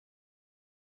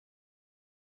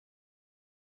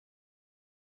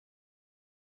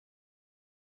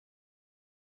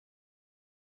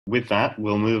with that,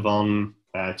 we'll move on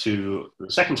to the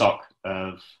second talk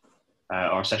of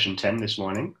our session 10 this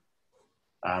morning,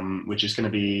 which is going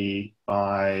to be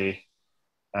by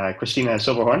Christina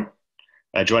Silberhorn,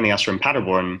 joining us from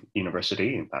Paderborn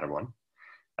University in Paderborn,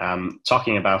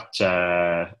 talking about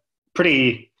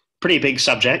pretty big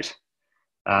subject,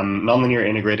 nonlinear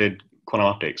integrated quantum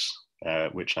optics,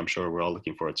 which I'm sure we're all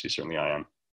looking forward to. Certainly I am.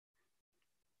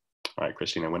 All right,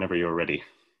 Christina, whenever you're ready.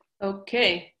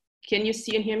 Okay. Can you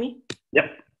see and hear me? Yep.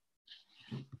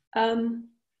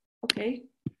 Okay.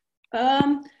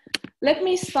 Let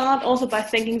me start also by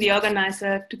thanking the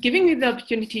organizer to giving me the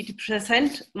opportunity to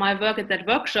present my work at that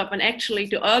workshop and actually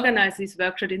to organize this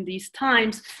workshop in these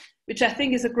times, which I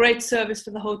think is a great service for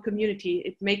the whole community.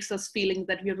 It makes us feeling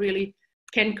that we really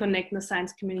can connect in the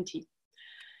science community.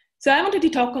 So I wanted to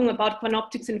talk about quantum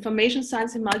optics, information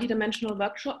science, and multidimensional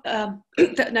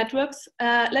networks.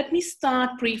 Let me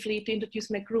start briefly to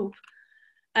introduce my group.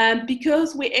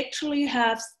 Because we actually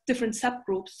have different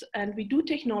subgroups and we do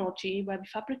technology where we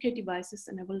fabricate devices,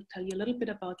 and I will tell you a little bit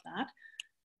about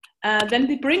that. Then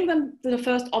we bring them to the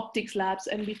first optics labs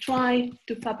and we try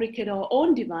to fabricate our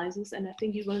own devices, and I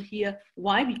think you will hear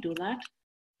why we do that.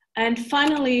 And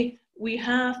finally, we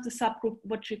have the subgroup,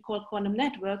 what we call quantum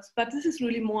networks, but this is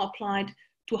really more applied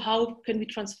to how can we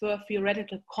transfer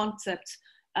theoretical concepts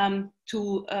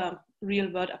to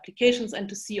real world applications and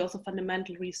to see also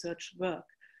fundamental research work.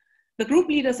 The group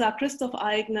leaders are Christoph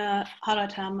Eigner,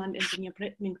 Harald Herrmann, and Engineer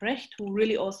Brecht, who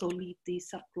really also lead these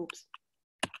subgroups.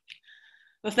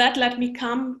 With that, let me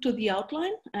come to the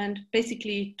outline and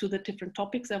basically to the different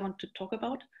topics I want to talk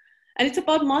about. And it's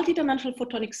about multidimensional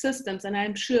photonic systems, and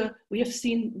I'm sure we have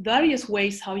seen various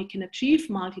ways how you can achieve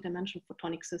multidimensional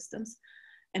photonic systems.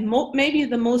 And maybe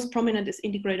the most prominent is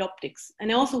integrated optics.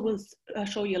 And I also will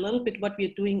show you a little bit what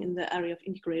we're doing in the area of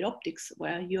integrated optics,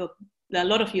 where a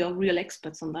lot of you are real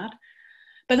experts on that.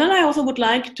 But then I also would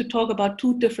like to talk about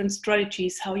two different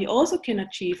strategies, how you also can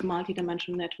achieve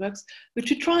multidimensional networks, which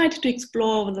we tried to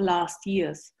explore over the last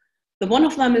years. The one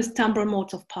of them is temporal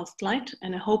modes of pulsed light,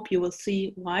 and I hope you will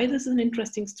see why this is an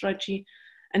interesting strategy.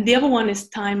 And the other one is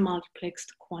time multiplexed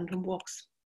quantum walks.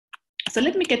 So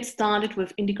let me get started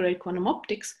with integrated quantum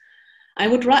optics. I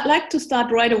would like to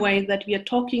start right away that we are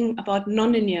talking about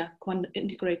nonlinear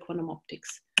integrated quantum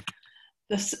optics.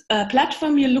 This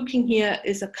platform you're looking here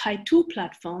is a Chi2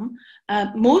 platform,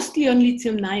 mostly on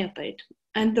lithium niobate.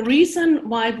 And the reason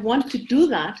why I want to do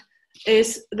that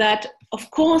is that,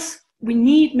 of course, we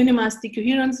need minimized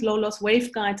decoherence, low loss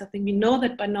waveguides. I think we know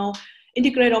that by now.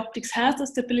 Integrated optics has the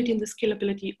stability and the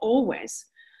scalability always.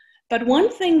 But one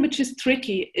thing which is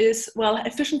tricky is, well,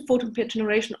 efficient photon pair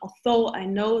generation, although I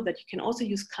know that you can also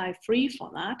use Chi3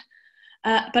 for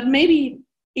that. But maybe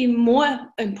even more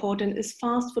important is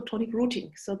fast photonic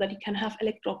routing so that you can have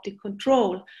electro-optic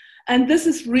control. And this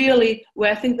is really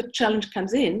where I think the challenge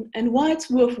comes in and why it's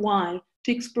worthwhile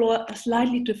to explore a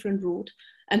slightly different route.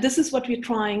 And this is what we're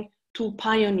trying to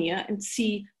pioneer and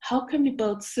see how can we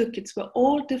build circuits where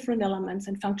all different elements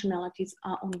and functionalities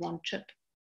are on one chip.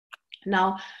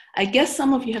 Now, I guess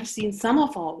some of you have seen some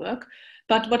of our work,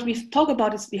 but what we talk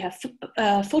about is we have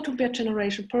photon pair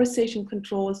generation, polarization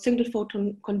control, single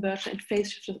photon conversion, and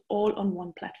phase shift all on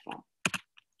one platform.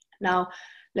 Now,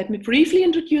 let me briefly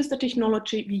introduce the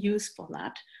technology we use for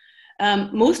that.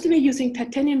 Mostly we're using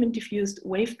titanium diffused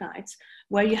waveguides,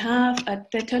 where you have a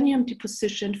titanium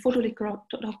deposition,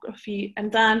 photolithography,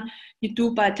 and then you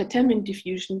do by titanium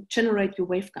diffusion generate your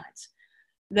waveguides.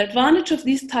 The advantage of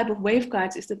these type of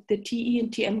waveguides is that the TE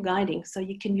and TM guiding, so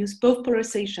you can use both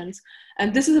polarizations,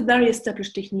 and this is a very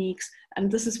established techniques, and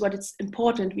this is what it's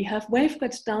important. We have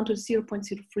waveguides down to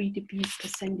 0.03 dB per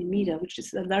centimeter, which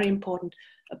is a very important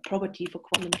property for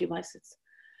quantum devices.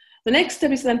 The next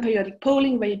step is then periodic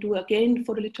polling, where you do again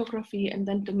photolithography and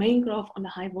then domain graph on a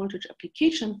high voltage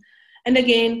application. And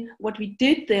again, what we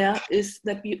did there is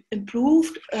that we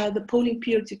improved the polling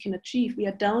periods you can achieve. We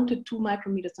are down to 2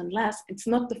 micrometers and less. It's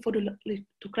not the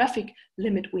photolithographic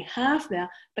limit we have there,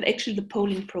 but actually the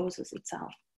polling process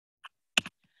itself.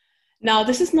 Now,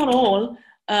 this is not all.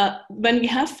 When we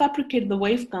have fabricated the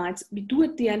waveguides, we do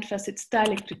at the end facets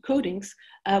dielectric coatings,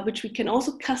 which we can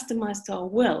also customize to our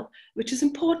will, which is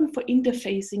important for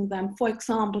interfacing them, for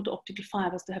example, to optical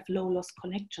fibers to have low loss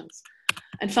connections.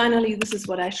 And finally, this is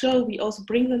what I show. We also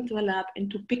bring them to a lab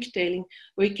into pigtailing,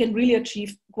 where we can really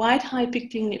achieve quite high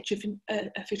pigtailing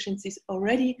efficiencies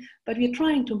already, but we're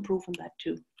trying to improve on that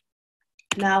too.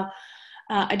 Now,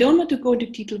 I don't want to go into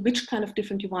detail which kind of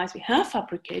different device we have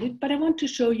fabricated, but I want to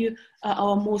show you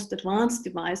our most advanced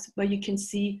device where you can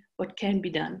see what can be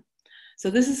done. So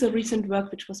this is a recent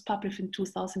work which was published in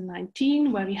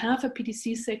 2019, where we have a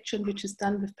PDC section which is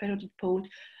done with periodic pole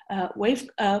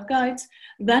waveguides.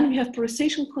 Then we have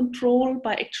polarization control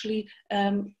by actually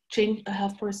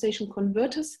have polarization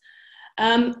converters.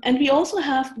 And we also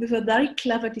have, with a very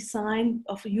clever design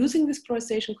of using these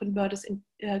polarization converters in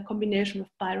combination with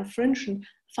birefringent,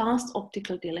 fast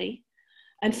optical delay.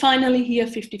 And finally here,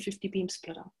 50-50 beam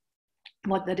splitter.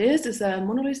 What that is a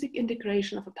monolithic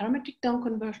integration of a parametric down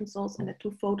conversion source and a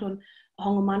 2-photon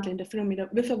homomantle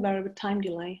interferometer with a variable time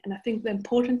delay. And I think the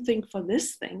important thing for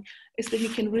this thing is that you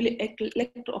can really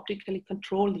electro-optically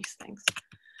control these things.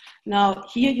 Now,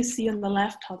 here you see on the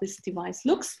left how this device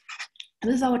looks.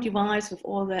 This is our device with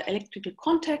all the electrical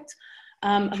contacts.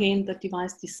 Again, the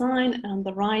device design. And on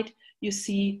the right, you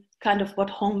see kind of what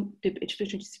home dip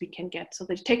efficiencies we can get. So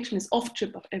the detection is off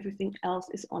chip, but everything else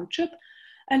is on chip.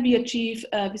 And we achieve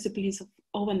visibilities of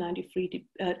over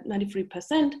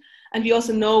 93%. And we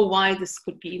also know why this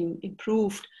could be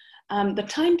improved. The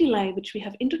time delay, which we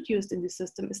have introduced in the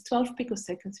system, is 12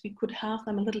 picoseconds. We could have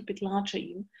them a little bit larger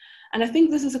even. And I think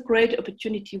this is a great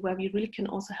opportunity where we really can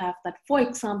also have that, for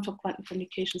example, for quantum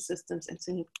communication systems and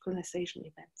synchronization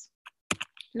events.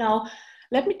 Now,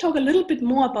 let me talk a little bit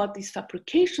more about these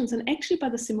fabrications and actually by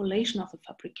the simulation of the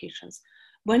fabrications.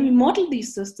 When we model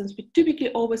these systems, we typically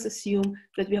always assume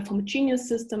that we have a homogeneous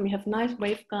system, we have nice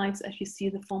waveguides, as you see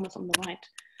the formers on the right.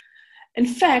 In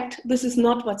fact, this is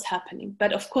not what's happening,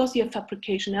 but of course you have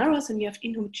fabrication errors and you have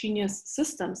inhomogeneous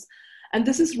systems. And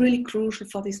this is really crucial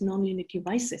for these nonlinear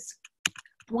devices.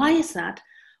 Why is that?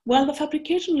 Well, the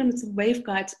fabrication limits of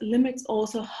waveguides limits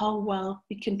also how well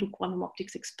we can do quantum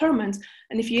optics experiments.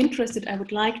 And if you're interested, I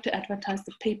would like to advertise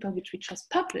the paper which we just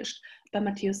published by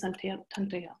Matteo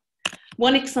Tantea.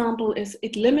 One example is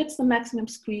it limits the maximum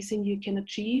squeezing you can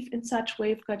achieve in such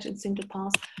waveguides in single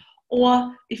pass.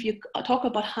 Or if you talk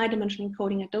about high dimensional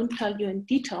encoding, I don't tell you in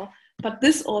detail, but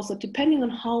this also, depending on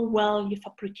how well your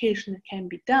fabrication can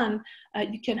be done,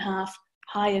 you can have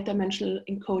higher dimensional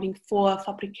encoding for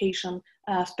fabrication,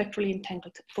 spectrally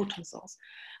entangled photon source.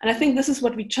 And I think this is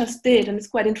what we just did, and it's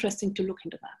quite interesting to look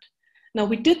into that. Now,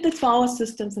 we did this for our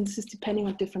systems, and this is depending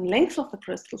on different lengths of the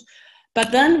crystals.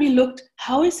 But then we looked,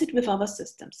 how is it with other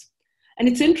systems? And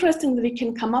it's interesting that we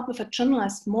can come up with a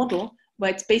generalized model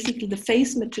where it's basically the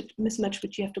phase mismatch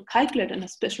which you have to calculate in a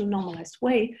special normalized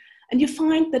way. And you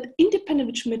find that independent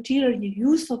which material you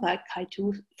use for that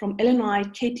Chi2, from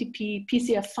LNI, KTP,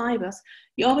 PCF fibers,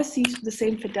 you always see the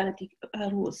same fidelity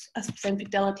rules, same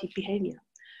fidelity behavior.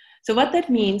 So what that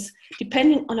means,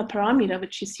 depending on a parameter,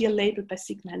 which is here labeled by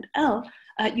sigma and L,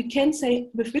 you can say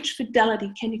with which fidelity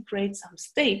can you create some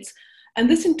states. And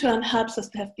this in turn helps us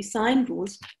to have design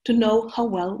rules to know how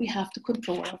well we have to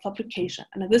control our fabrication.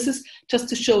 And this is just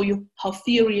to show you how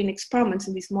theory and experiments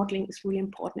in this modeling is really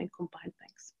important in combined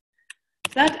things.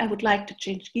 With that, I would like to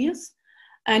change gears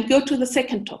and go to the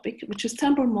second topic, which is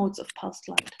temporal modes of pulsed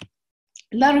light.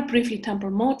 Very briefly,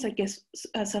 temporal modes, I guess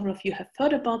several of you have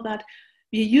heard about that.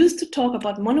 We used to talk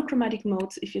about monochromatic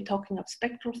modes if you're talking of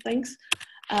spectral things.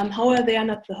 However, they are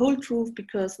not the whole truth,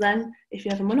 because then if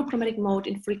you have a monochromatic mode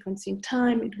in frequency and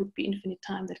time, it would be infinite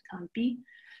time. That can't be.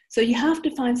 So you have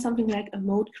to find something like a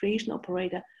mode creation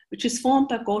operator, which is formed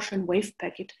by Gaussian wave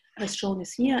packet, as shown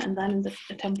as here. And then in the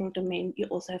temporal domain, you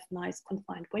also have nice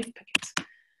confined wave packets.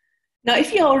 Now,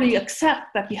 if you already accept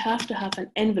that you have to have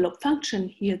an envelope function,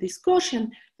 here this Gaussian,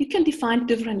 you can define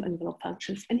different envelope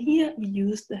functions. And here we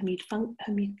use the Hamid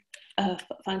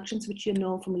functions, which you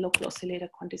know from local oscillator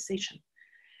quantization.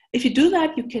 If you do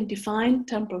that, you can define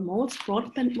temporal modes,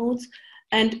 broadband modes,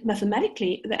 and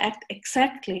mathematically, they act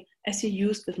exactly as you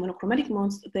used with monochromatic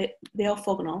modes. They are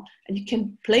orthogonal, and you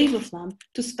can play with them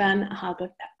to span a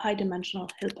high-dimensional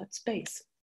Hilbert space.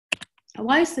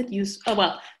 Why is that used? Oh,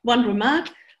 well, one remark,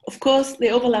 of course,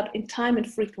 they overlap in time and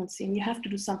frequency, and you have to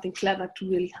do something clever to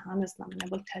really harness them, and I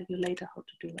will tell you later how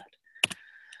to do that.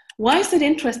 Why is it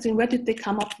interesting? Where did they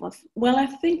come up with? Well, I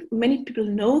think many people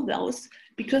know those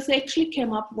because they actually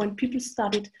came up when people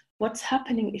studied what's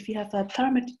happening if you have a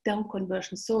parametric down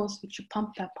conversion source which you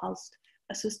pump per pulsed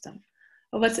a system.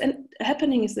 Well, what's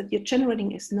happening is that you're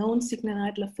generating as known signal and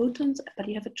idler photons, but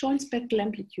you have a joint spectral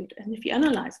amplitude. And if you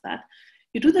analyze that,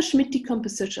 you do the Schmidt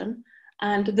decomposition.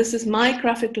 And this is my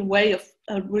graphical way of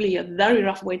really a very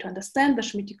rough way to understand the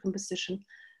Schmidt decomposition.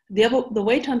 The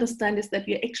way to understand is that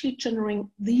we are actually generating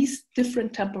these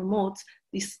different temporal modes,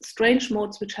 these strange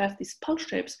modes which have these pulse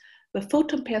shapes, where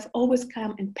photon pairs always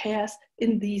come in pairs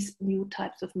in these new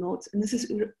types of modes. And this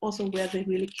is also where they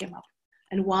really came up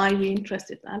and why we're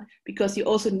interested in that, because you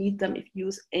also need them if you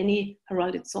use any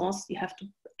heralded source, you have to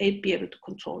be able to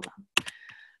control them.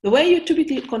 The way you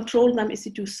typically control them is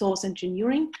you do source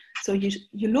engineering. So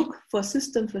you look for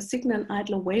systems where signal and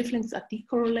idler wavelengths are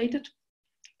decorrelated.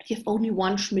 You have only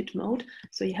one Schmidt mode.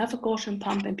 So you have a Gaussian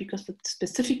pump, and because of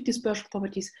specific dispersion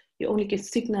properties, you only get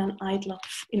signal and idler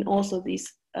in also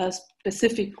these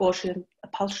specific Gaussian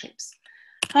pulse shapes.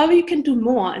 However, you can do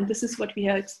more, and this is what we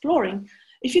are exploring.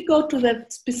 If you go to the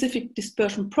specific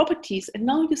dispersion properties, and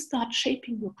now you start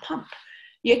shaping your pump,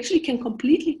 you actually can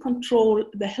completely control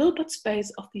the Hilbert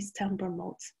space of these temporal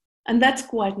modes. And that's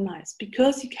quite nice,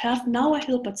 because you have now a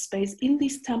Hilbert space in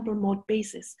these temporal mode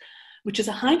bases, which is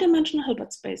a high-dimensional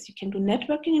Hilbert space. You can do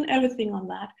networking and everything on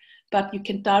that, but you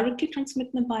can directly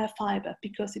transmit them via fiber,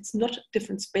 because it's not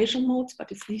different spatial modes,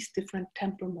 but it's these different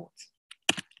temporal modes.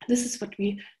 This is what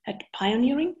we had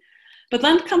pioneering. But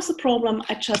then comes the problem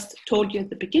I just told you at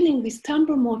the beginning. These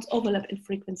temporal modes overlap in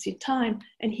frequency and time,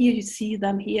 and here you see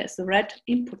them here as the red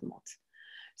input modes.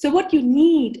 So what you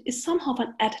need is somehow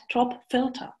an add-drop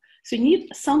filter. So you need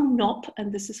some knob,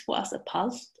 and this is for us a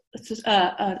pulse,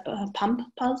 a pump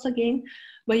pulse again,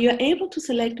 where you're able to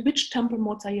select which temporal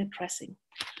modes are you addressing.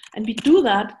 And we do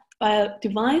that by a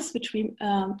device which we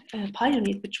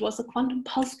pioneered, which was a quantum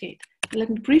pulse gate. Let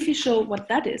me briefly show what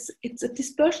that is. It's a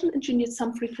dispersion engineered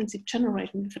some frequency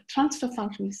generation with a transfer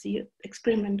function. You see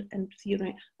experiment and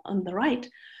theory on the right,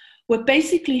 where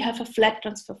basically have a flat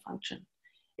transfer function.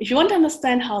 If you want to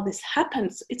understand how this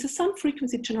happens, it's a some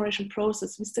frequency generation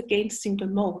process with the gain single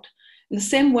mode. In the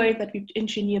same way that we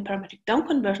engineer parametric down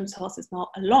conversion sources now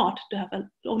a lot to have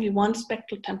only one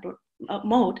spectral temporal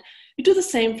mode, we do the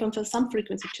same for some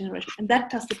frequency generation, and that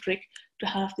does the trick to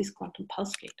have this quantum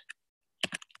pulse gate.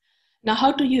 Now,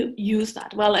 how do you use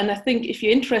that? Well, and I think if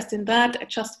you're interested in that, I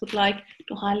just would like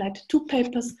to highlight two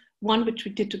papers. One which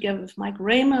we did together with Mike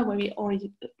Raymer, where we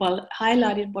already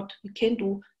highlighted what you can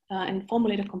do and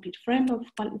formulate a complete framework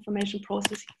of quantum information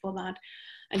processing for that.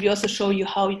 And we also show you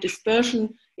how you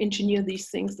dispersion engineer these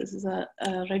things. This is a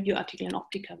review article in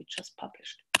Optica we just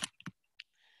published.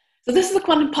 So this is the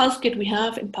quantum pulse gate we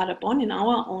have in Paderborn in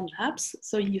our own labs.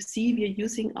 So you see we are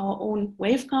using our own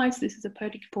waveguides. This is a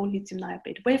periodic pole lithium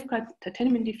niobate waveguide,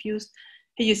 titanium diffused.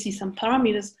 Here you see some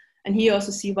parameters, and here you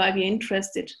also see why we're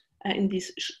interested in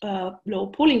these low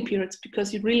polling periods,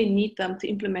 because you really need them to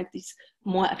implement these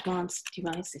more advanced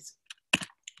devices.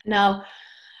 Now,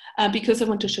 because I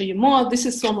want to show you more, this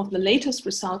is some of the latest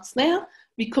results there.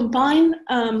 We combine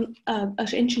an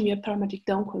engineered parametric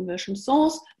down conversion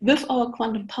source with our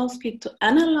quantum pulse gate to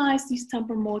analyze these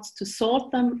temporal modes, to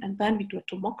sort them, and then we do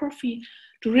a tomography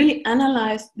to really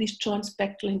analyze these joint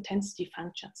spectral intensity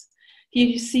functions. Here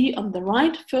you see on the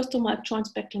right, first of all, joint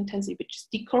spectral intensity, which is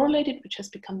decorrelated, which has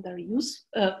become very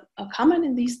common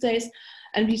in these days.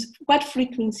 And we quite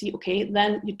frequently see, okay,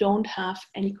 then you don't have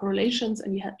any correlations,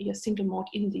 and you have a single mode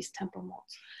in these temporal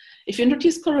modes. If you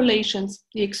introduce correlations,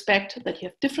 you expect that you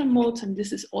have different modes, and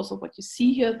this is also what you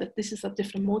see here, that this is a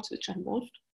different modes which are involved.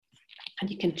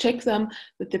 And you can check them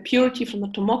with the purity from the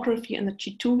tomography and the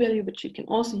G2 value, which you can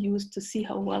also use to see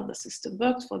how well the system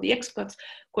works. For the experts,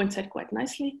 coincide quite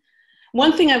nicely.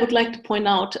 One thing I would like to point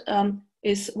out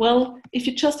is, well, if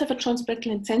you just have a joint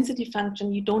spectral intensity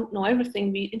function, you don't know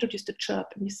everything. We introduced a chirp,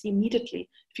 and you see immediately,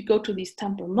 if you go to these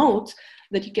temporal modes,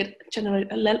 that you get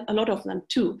generate a lot of them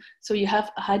too. So you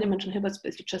have a high dimensional Hilbert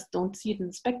space. You just don't see it in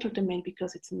the spectral domain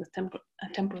because it's in the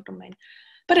temporal domain.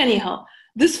 But anyhow,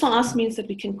 this for us means that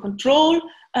we can control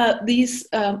these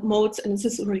modes, and this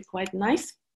is really quite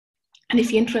nice. And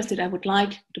if you're interested, I would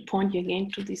like to point you again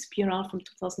to this PRL from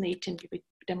 2018. We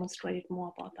demonstrated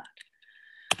more about that.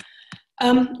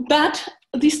 But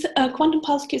these quantum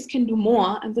pulse gates can do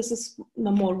more, and this is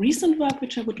the more recent work,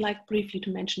 which I would like briefly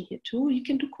to mention here too. You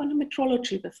can do quantum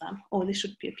metrology with them. Oh, this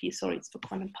should be a P, sorry, it's for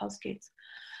quantum pulse gates.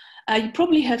 You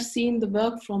probably have seen the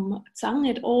work from Zhang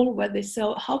et al., where they say,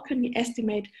 how can we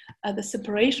estimate the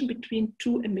separation between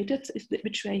two emitters,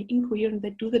 which are incoherent? They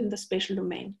do that in the spatial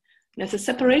domain. And as the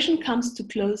separation comes too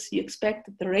close, you expect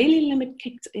that the Rayleigh limit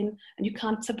kicks in, and you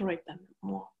can't separate them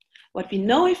more. What we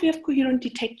know, if we have coherent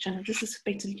detection, and this is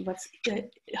basically what's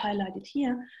highlighted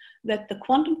here, that the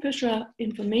quantum pressure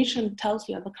information tells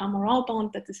you at the Kammerer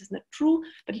bound that this is not true,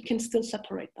 but you can still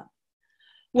separate them.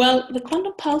 Well, the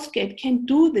quantum pulse gate can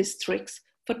do these tricks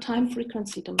for time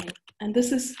frequency domain. And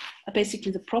this is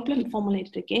basically the problem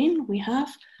formulated again. We have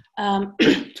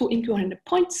two incoherent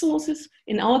point sources.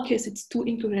 In our case, it's two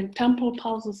incoherent temporal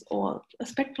pulses or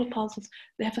spectral pulses.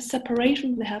 They have a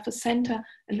separation, they have a center,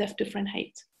 and they have different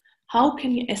heights. How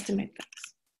can you estimate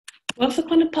this? Well, for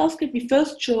quantum pulse gate, we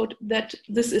first showed that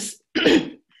this is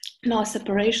now a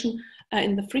separation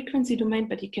in the frequency domain,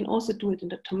 but you can also do it in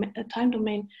the time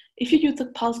domain. If you use the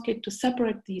pulse gate to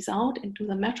separate these out and do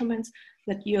the measurements,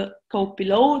 that you go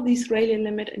below this Rayleigh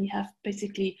limit and you have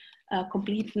basically a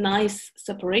complete nice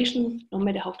separation, no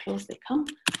matter how close they come.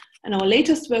 And our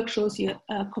latest work shows you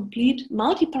a complete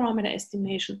multi-parameter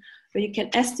estimation where you can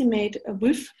estimate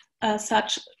with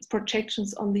such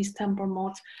projections on these temporal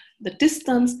modes, the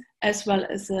distance as well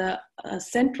as a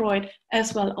centroid,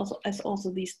 as well as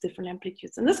also these different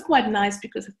amplitudes. And that's quite nice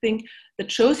because I think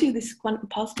that shows you this quantum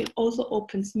pulse gate also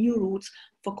opens new routes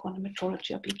for quantum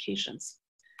metrology applications.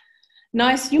 Now,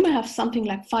 I assume I have something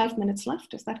like 5 minutes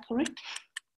left, is that correct?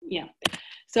 Yeah.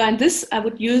 So, and this I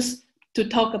would use to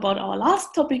talk about our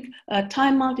last topic,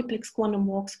 time multiplex quantum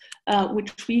walks,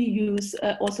 which we use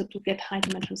also to get high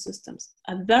dimensional systems.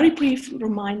 A very brief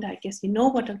reminder, I guess you know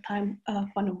what a time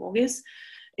quantum walk is.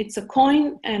 It's a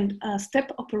coin and a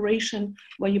step operation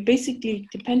where you basically,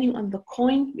 depending on the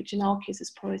coin, which in our case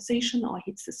is polarization or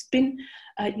hits the spin,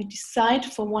 you decide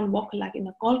for one walk, like in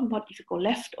a golden bot, if you go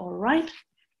left or right,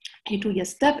 you do your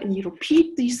step and you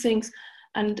repeat these things.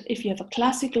 And if you have a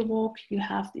classical walk, you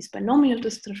have this binomial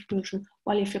distribution,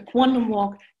 while if you have a quantum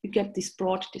walk, you get this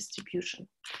broad distribution.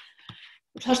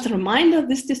 Just a reminder,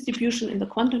 this distribution in the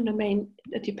quantum domain,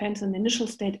 it depends on the initial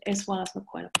state as well as the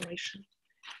coin operation.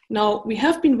 Now, we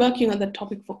have been working on that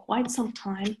topic for quite some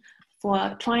time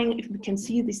for trying if we can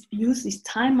see this, use this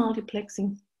time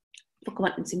multiplexing for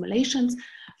quantum simulations.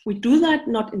 We do that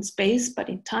not in space, but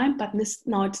in time, but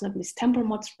now it's not these temporal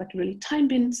modes, but really time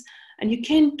bins. And you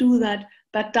can do that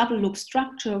by double loop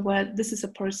structure where this is a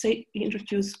polarization, we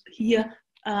introduce here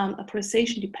a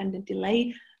polarization dependent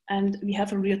delay, and we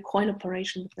have a real coin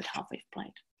operation with that half-wave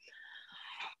plate.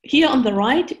 Here on the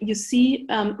right, you see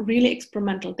really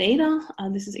experimental data.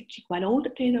 This is actually quite old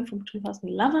data from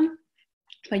 2011,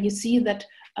 where you see that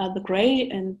the gray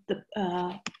and the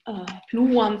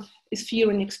blue one is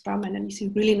fear in experiment, and you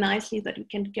see really nicely that we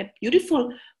can get beautiful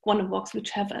quantum walks which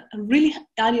have a really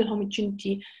ideal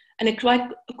homogeneity and a quite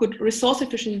good resource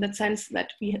efficient in that sense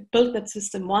that we had built that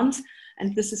system once,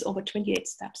 and this is over 28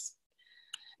 steps.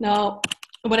 Now,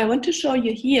 what I want to show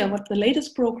you here, what the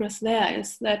latest progress there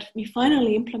is that we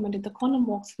finally implemented the quantum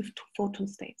walks with 2 photon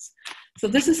states. So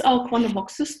this is our quantum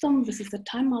walk system. This is the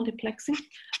time multiplexing,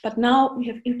 but now we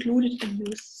have included a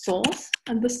new source,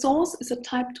 and the source is a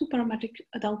type 2 parametric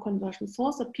down conversion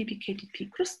source, a PPKTP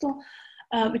crystal,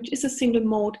 which is a single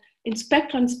mode in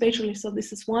spectral and spatially. So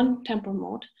this is one temporal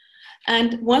mode.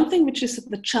 And one thing which is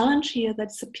the challenge here,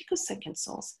 that's a picosecond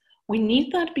source. We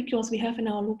need that because we have in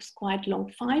our loops quite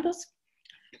long fibers.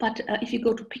 But if you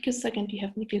go to picosecond, you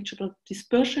have negligible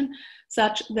dispersion,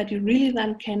 such that you really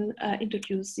then can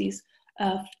introduce these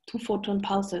 2 photon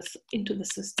pulses into the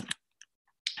system.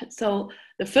 So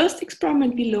the first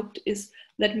experiment we looked is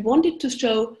that we wanted to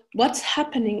show what's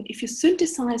happening if you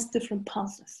synthesize different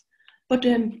pulses. What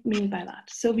do I mean by that?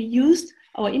 So we used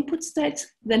our input states,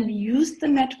 then we used the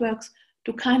networks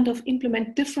to kind of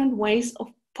implement different ways of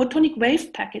photonic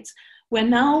wave packets, where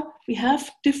now we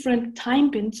have different time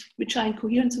bins which are in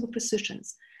coherent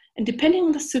superpositions. And depending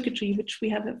on the circuitry, which we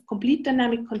have a complete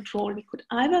dynamic control, we could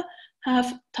either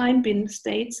have time bin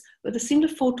states where the single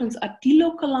photons are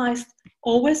delocalized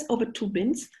always over 2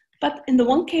 bins, but in the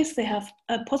one case they have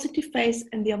a positive phase,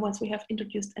 and the other ones we have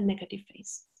introduced a negative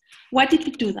phase. Why did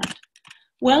we do that?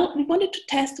 Well, we wanted to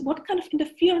test what kind of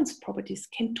interference properties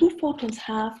can 2 photons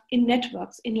have in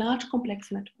networks, in large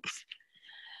complex networks.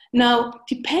 Now,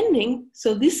 depending,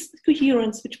 so this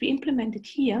coherence which we implemented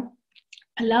here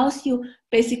allows you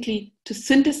basically to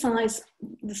synthesize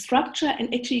the structure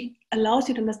and actually allows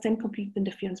you to understand complete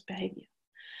interference behavior.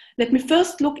 Let me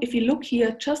first look, if you look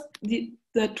here, just the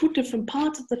 2 different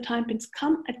parts of the time bins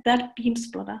come at that beam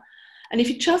splitter. And if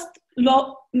you just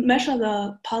measure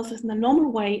the pulses in a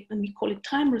normal way, and we call it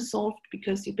time resolved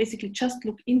because you basically just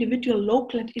look individual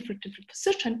local and iterative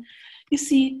position, you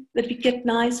see that we get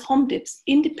nice home dips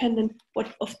independent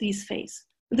of these phases.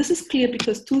 This is clear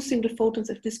because 2 single photons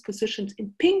at these positions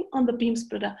in ping on the beam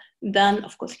splitter, then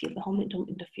of course give the home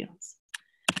interference.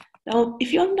 Now,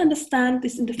 if you don't understand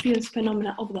this interference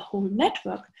phenomena over the whole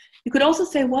network, you could also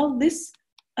say, well, this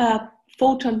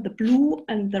photon, the blue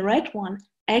and the red one,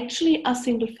 actually are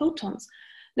single photons.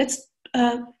 Let's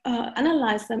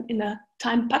analyze them in a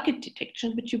time bucket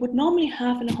detection, which you would normally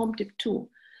have in a home dip too,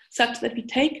 such that we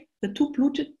take the 2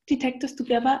 blue detectors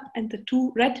together and the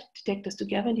 2 red detectors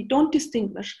together, and you don't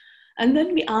distinguish, and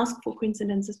then we ask for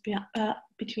coincidences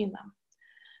between them.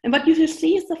 And what you will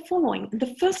see is the following. In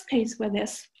the first case, where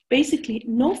there's basically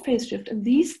no phase shift and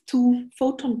these 2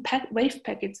 photon wave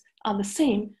packets are the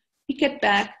same, we get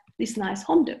back this nice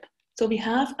home dip. So we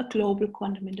have a global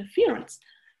quantum interference.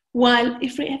 While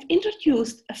if we have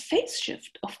introduced a phase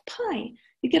shift of pi,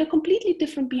 you get a completely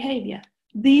different behavior.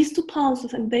 These two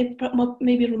pulses, and they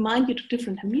maybe remind you to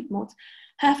different Hamid modes,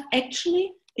 have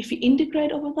actually, if you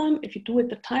integrate over them, if you do it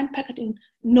the time packet in,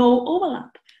 no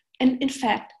overlap. And in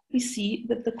fact, we see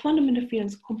that the quantum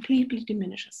interference completely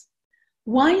diminishes.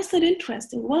 Why is that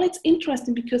interesting? Well, it's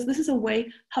interesting because this is a way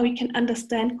how we can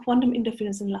understand quantum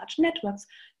interference in large networks.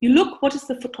 You look, what is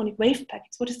the photonic wave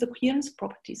packets? What is the coherence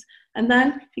properties? And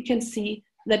then you can see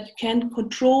that you can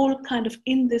control kind of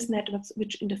in these networks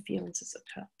which interferences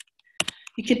occur.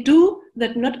 You can do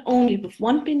that not only with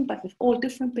one pin, but with all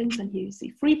different pins. And here you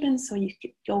see 3 pins. So you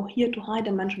can go here to high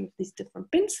dimension with these different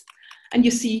pins. And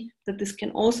you see that this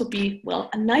can also be, well,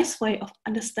 a nice way of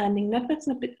understanding networks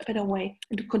in a better way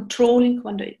and to controlling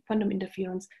quantum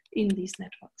interference in these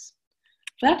networks.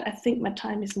 That, I think my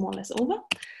time is more or less over.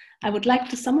 I would like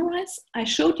to summarize. I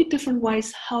showed you different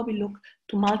ways how we look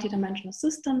to multi-dimensional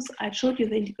systems. I showed you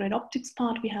the integrated optics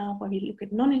part we have, where we look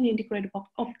at nonlinear integrated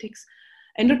optics.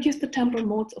 I introduced the temporal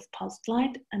modes of pulsed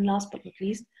light, and last but not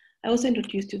least, I also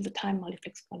introduced you the time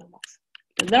multiplex quantum box.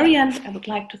 At the very end, I would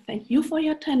like to thank you for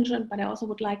your attention, but I also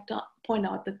would like to point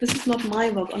out that this is not my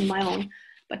work on my own,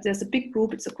 but there's a big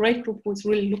group, it's a great group who is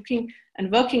really looking and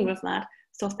working with that.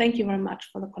 So thank you very much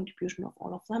for the contribution of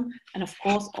all of them, and of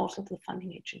course also to the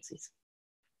funding agencies.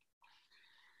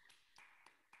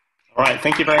 All right,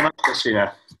 thank you very much,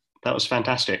 Christina. That was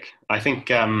fantastic. I think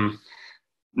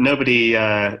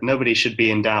nobody should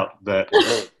be in doubt that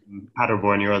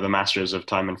Paderborn, you're the masters of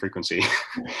time and frequency.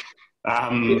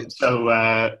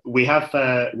 So we have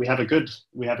a good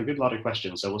lot of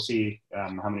questions. So we'll see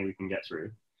how many we can get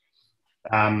through.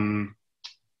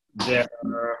 There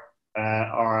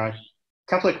are a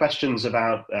couple of questions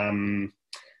about kind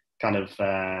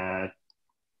of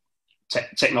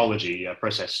technology,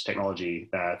 process technology,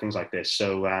 things like this.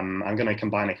 So I'm going to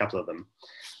combine a couple of them.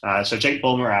 So Jake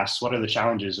Bulmer asks, what are the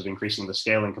challenges of increasing the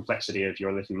scale and complexity of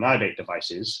your lithium niobate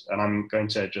devices? And I'm going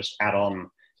to just add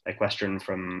on a question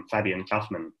from Fabian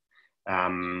Kaufmann.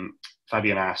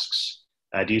 Fabian asks,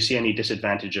 do you see any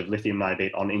disadvantage of lithium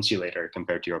niobate on insulator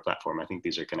compared to your platform? I think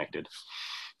these are connected.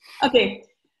 Okay,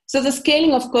 so the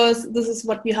scaling, of course, this is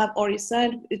what we have already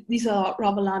said. These are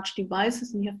rather large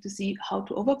devices, and you have to see how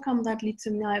to overcome that.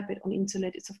 Lithium niobate on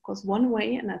insulator is, of course, one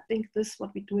way. And I think this,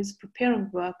 what we do is preparing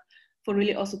work for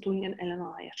really also doing an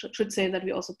LNI. I should say that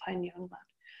we're also pioneering that.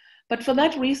 But for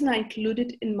that reason, I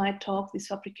included in my talk these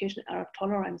fabrication error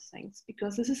tolerance things,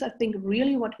 because this is, I think,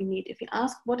 really what we need. If you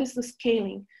ask what is the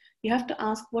scaling, you have to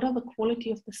ask what are the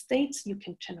quality of the states you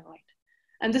can generate.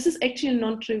 And this is actually a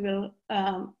non-trivial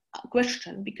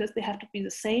question, because they have to be the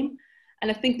same.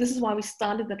 And I think this is why we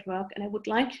started that work. And I would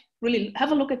like really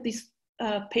have a look at this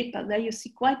paper. There you see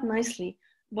quite nicely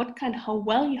how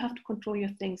well you have to control your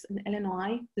things in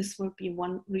LNOI. This will be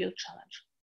one real challenge.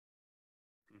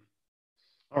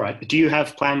 All right. Do you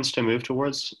have plans to move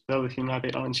towards the lithium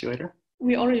niobate on insulator?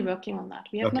 We're already working on that.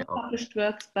 We have not Okay, published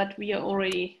works, but we are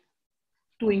already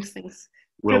doing things.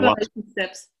 We'll watch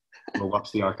steps. We'll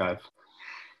watch the archive.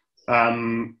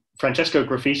 Francesco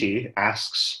Graffiti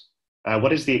asks,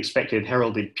 what is the expected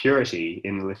heralded purity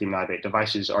in the lithium niobate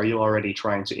devices? Are you already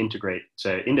trying to integrate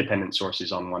independent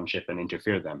sources on one chip and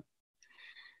interfere them?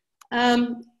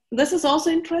 This is also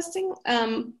interesting.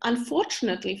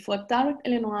 Unfortunately, for direct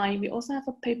LNOI, we also have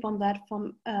a paper on that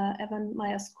from Evan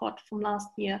Meyer-Scott from last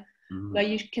year, where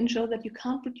you can show that you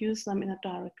can't produce them in a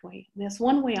direct way. There's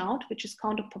one way out, which is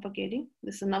counter-propagating.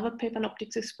 There's another paper in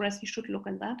Optics Express, you should look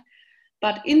at that.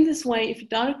 But in this way, if you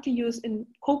directly use in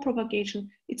co-propagation,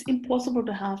 it's impossible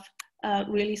to have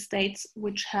really states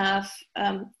which have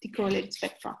decorrelated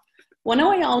spectra. One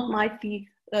way out might be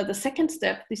the second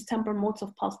step, these temporal modes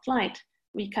of pulsed light.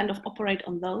 We kind of operate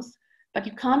on those, but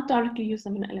you can't directly use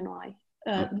them in LNOI.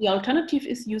 The alternative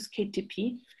is use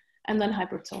KTP and then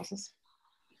hybrid sources.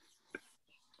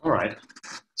 All right.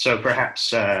 So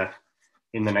perhaps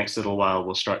in the next little while,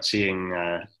 we'll start seeing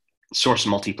source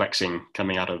multiplexing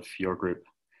coming out of your group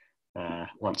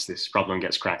once this problem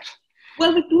gets cracked.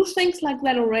 Well, we do things like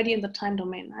that already in the time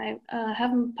domain. I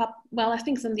haven't, well, I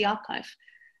think it's in the archive.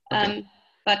 Okay.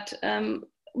 But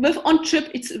with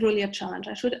on-chip, it's really a challenge.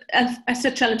 It's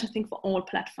a challenge, I think, for all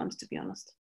platforms, to be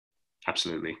honest.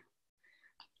 Absolutely.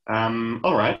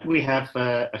 All right, we have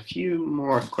a few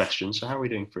more questions. So how are we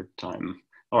doing for time?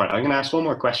 All right, I'm going to ask one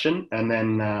more question, and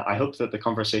then I hope that the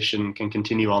conversation can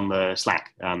continue on the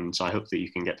Slack. So I hope that you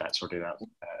can get that sorted out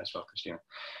as well, Christina.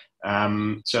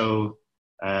 So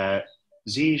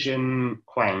Zijin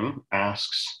Huang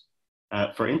asks,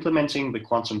 for implementing the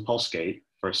quantum pulse gate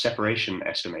for separation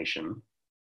estimation,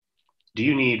 do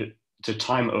you need to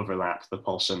time overlap the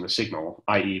pulse and the signal,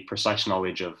 i.e. precise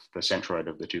knowledge of the centroid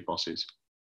of the two pulses?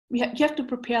 You have to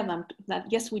prepare them that.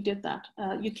 Yes, we did that.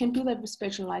 You can do that with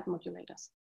spatial light modulators.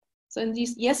 So in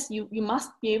these, yes, you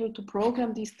must be able to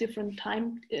program these different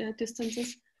time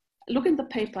distances. Look in the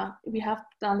paper, we have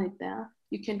done it there.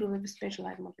 You can do it with spatial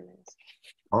light modulators.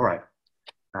 All right.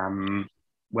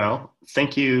 Well,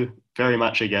 thank you very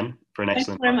much again for an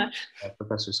excellent talk,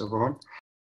 Professor Silverhorn.